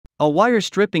A wire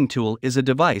stripping tool is a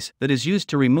device that is used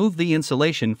to remove the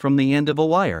insulation from the end of a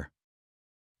wire.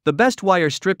 The best wire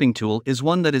stripping tool is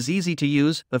one that is easy to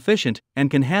use, efficient,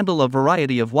 and can handle a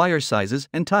variety of wire sizes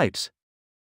and types.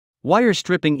 Wire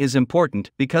stripping is important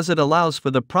because it allows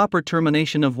for the proper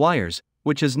termination of wires,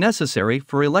 which is necessary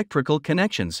for electrical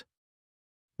connections.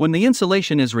 When the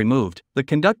insulation is removed, the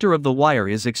conductor of the wire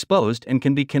is exposed and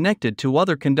can be connected to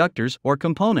other conductors or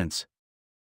components.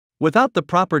 Without the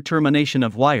proper termination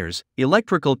of wires,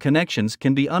 electrical connections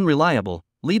can be unreliable,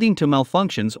 leading to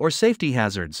malfunctions or safety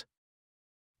hazards.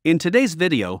 In today's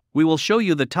video, we will show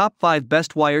you the top 5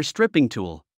 best wire stripping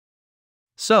tool.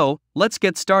 So, let's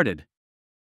get started.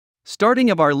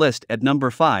 Starting of our list at number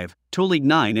 5, Toulig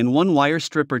 9-in-1 Wire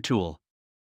Stripper Tool.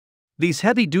 These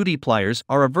heavy-duty pliers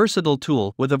are a versatile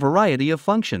tool with a variety of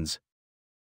functions.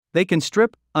 They can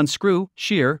strip, unscrew,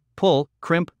 shear, pull,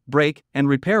 crimp, break, and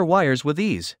repair wires with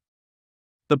ease.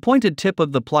 The pointed tip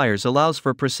of the pliers allows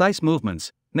for precise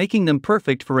movements, making them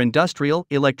perfect for industrial,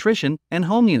 electrician, and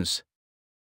home use.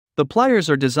 The pliers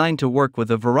are designed to work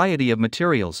with a variety of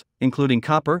materials, including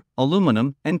copper,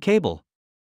 aluminum, and cable.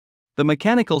 The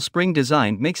mechanical spring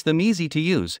design makes them easy to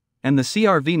use, and the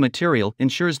CRV material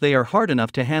ensures they are hard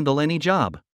enough to handle any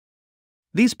job.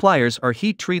 These pliers are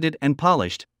heat-treated and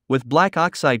polished, with black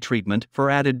oxide treatment for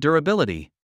added durability.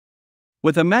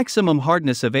 With a maximum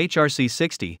hardness of HRC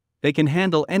 60, they can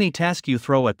handle any task you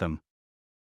throw at them.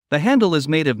 The handle is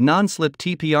made of non-slip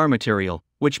TPR material,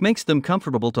 which makes them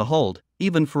comfortable to hold,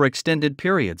 even for extended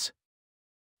periods.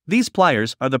 These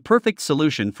pliers are the perfect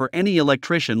solution for any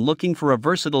electrician looking for a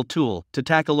versatile tool to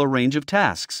tackle a range of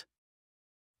tasks.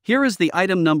 Here is the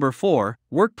item number 4,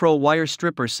 WorkPro Wire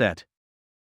Stripper Set.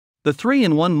 The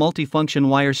 3-in-1 multifunction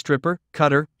wire stripper,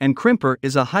 cutter, and crimper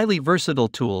is a highly versatile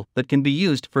tool that can be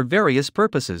used for various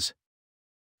purposes.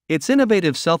 Its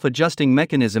innovative self-adjusting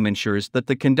mechanism ensures that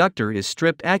the conductor is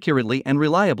stripped accurately and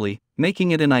reliably,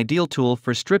 making it an ideal tool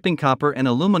for stripping copper and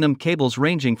aluminum cables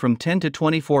ranging from 10 to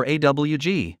 24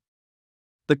 AWG.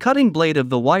 The cutting blade of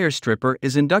the wire stripper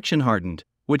is induction hardened,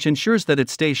 which ensures that it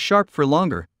stays sharp for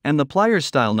longer, and the pliers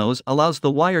style nose allows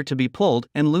the wire to be pulled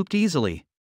and looped easily.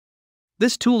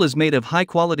 This tool is made of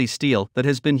high-quality steel that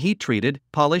has been heat-treated,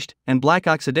 polished, and black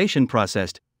oxidation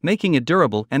processed, making it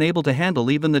durable and able to handle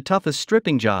even the toughest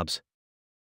stripping jobs.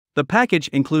 The package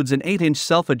includes an 8-inch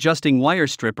self-adjusting wire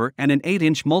stripper and an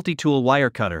 8-inch multi-tool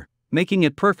wire cutter, making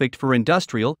it perfect for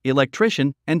industrial,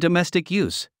 electrician, and domestic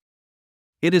use.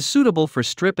 It is suitable for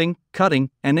stripping, cutting,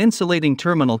 and insulating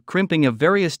terminal crimping of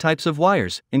various types of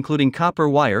wires, including copper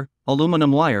wire,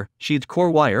 aluminum wire, sheathed core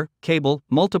wire, cable,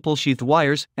 multiple sheathed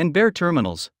wires, and bare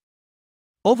terminals.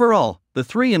 Overall, the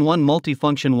 3-in-1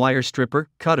 multifunction wire stripper,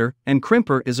 cutter, and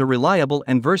crimper is a reliable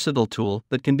and versatile tool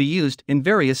that can be used in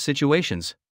various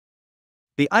situations.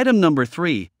 The item number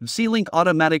 3, SeaLink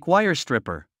Automatic Wire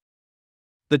Stripper.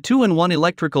 The 2-in-1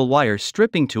 electrical wire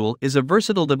stripping tool is a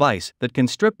versatile device that can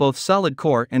strip both solid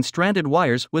core and stranded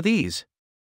wires with ease.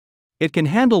 It can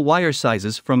handle wire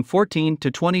sizes from 14 to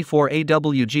 24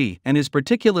 AWG and is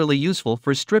particularly useful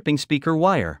for stripping speaker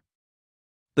wire.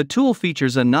 The tool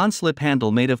features a non-slip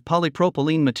handle made of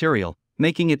polypropylene material,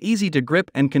 making it easy to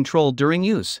grip and control during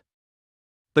use.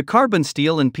 The carbon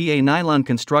steel and PA nylon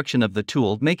construction of the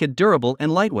tool make it durable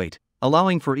and lightweight,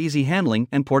 allowing for easy handling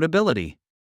and portability.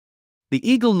 The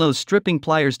eagle nose stripping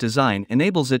pliers design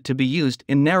enables it to be used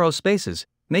in narrow spaces,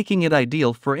 making it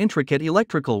ideal for intricate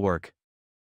electrical work.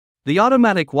 The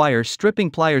automatic wire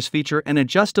stripping pliers feature an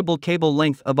adjustable cable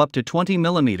length of up to 20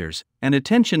 mm, and a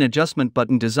tension adjustment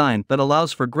button design that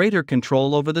allows for greater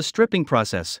control over the stripping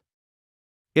process.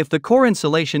 If the core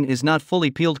insulation is not fully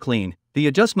peeled clean, the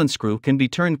adjustment screw can be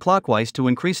turned clockwise to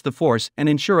increase the force and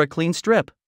ensure a clean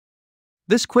strip.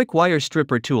 This quick wire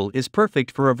stripper tool is perfect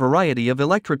for a variety of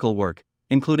electrical work,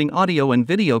 including audio and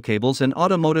video cables and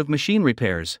automotive machine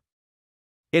repairs.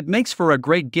 It makes for a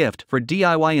great gift for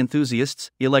DIY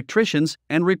enthusiasts, electricians,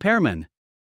 and repairmen.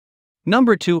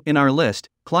 Number 2 in our list,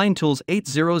 Klein Tools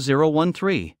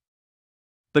 80013.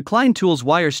 The Klein Tools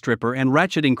Wire Stripper and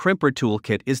Ratcheting Crimper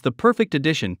Toolkit is the perfect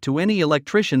addition to any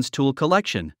electrician's tool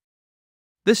collection.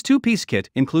 This 2-piece kit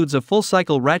includes a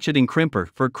full-cycle ratcheting crimper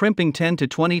for crimping 10 to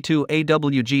 22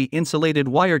 AWG insulated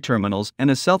wire terminals and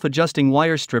a self-adjusting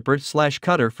wire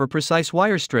stripper/cutter for precise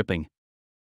wire stripping.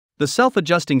 The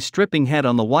self-adjusting stripping head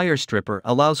on the wire stripper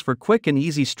allows for quick and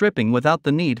easy stripping without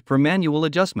the need for manual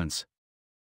adjustments.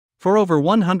 For over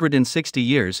 160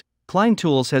 years, Klein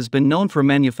Tools has been known for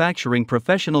manufacturing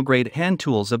professional-grade hand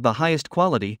tools of the highest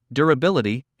quality,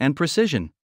 durability, and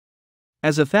precision.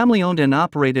 As a family-owned and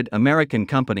operated American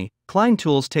company, Klein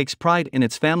Tools takes pride in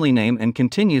its family name and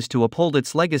continues to uphold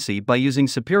its legacy by using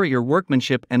superior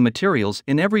workmanship and materials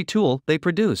in every tool they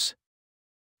produce.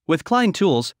 With Klein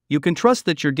Tools, you can trust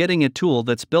that you're getting a tool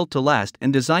that's built to last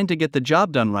and designed to get the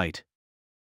job done right.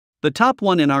 The top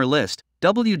one in our list,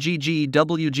 WGG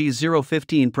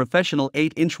WG015 Professional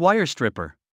 8-inch Wire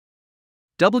Stripper.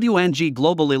 W&G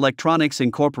Global Electronics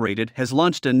Incorporated has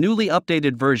launched a newly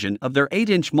updated version of their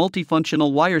 8-inch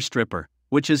multifunctional wire stripper,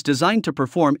 which is designed to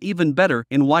perform even better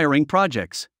in wiring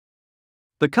projects.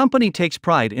 The company takes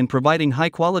pride in providing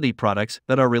high-quality products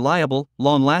that are reliable,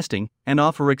 long-lasting, and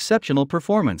offer exceptional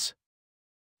performance.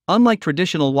 Unlike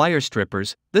traditional wire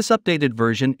strippers, this updated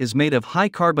version is made of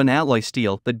high-carbon alloy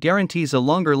steel that guarantees a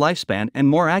longer lifespan and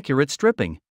more accurate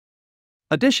stripping.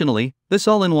 Additionally, this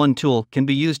all-in-one tool can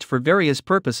be used for various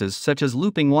purposes such as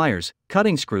looping wires,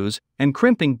 cutting screws, and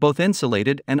crimping both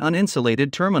insulated and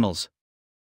uninsulated terminals.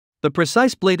 The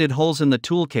precise bladed holes in the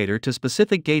tool cater to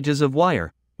specific gauges of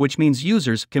wire, which means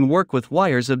users can work with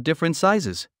wires of different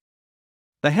sizes.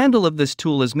 The handle of this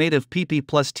tool is made of PP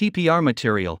plus TPR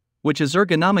material, which is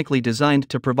ergonomically designed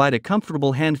to provide a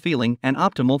comfortable hand feeling and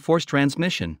optimal force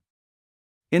transmission.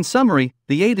 In summary,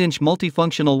 the 8-inch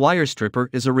multifunctional wire stripper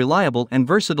is a reliable and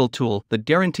versatile tool that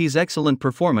guarantees excellent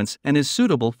performance and is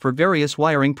suitable for various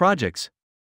wiring projects.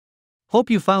 Hope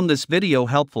you found this video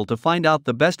helpful to find out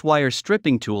the best wire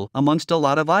stripping tool amongst a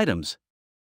lot of items.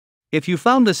 If you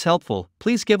found this helpful,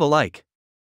 please give a like.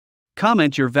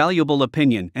 Comment your valuable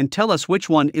opinion and tell us which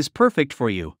one is perfect for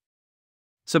you.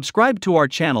 Subscribe to our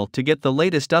channel to get the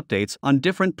latest updates on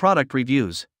different product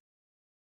reviews.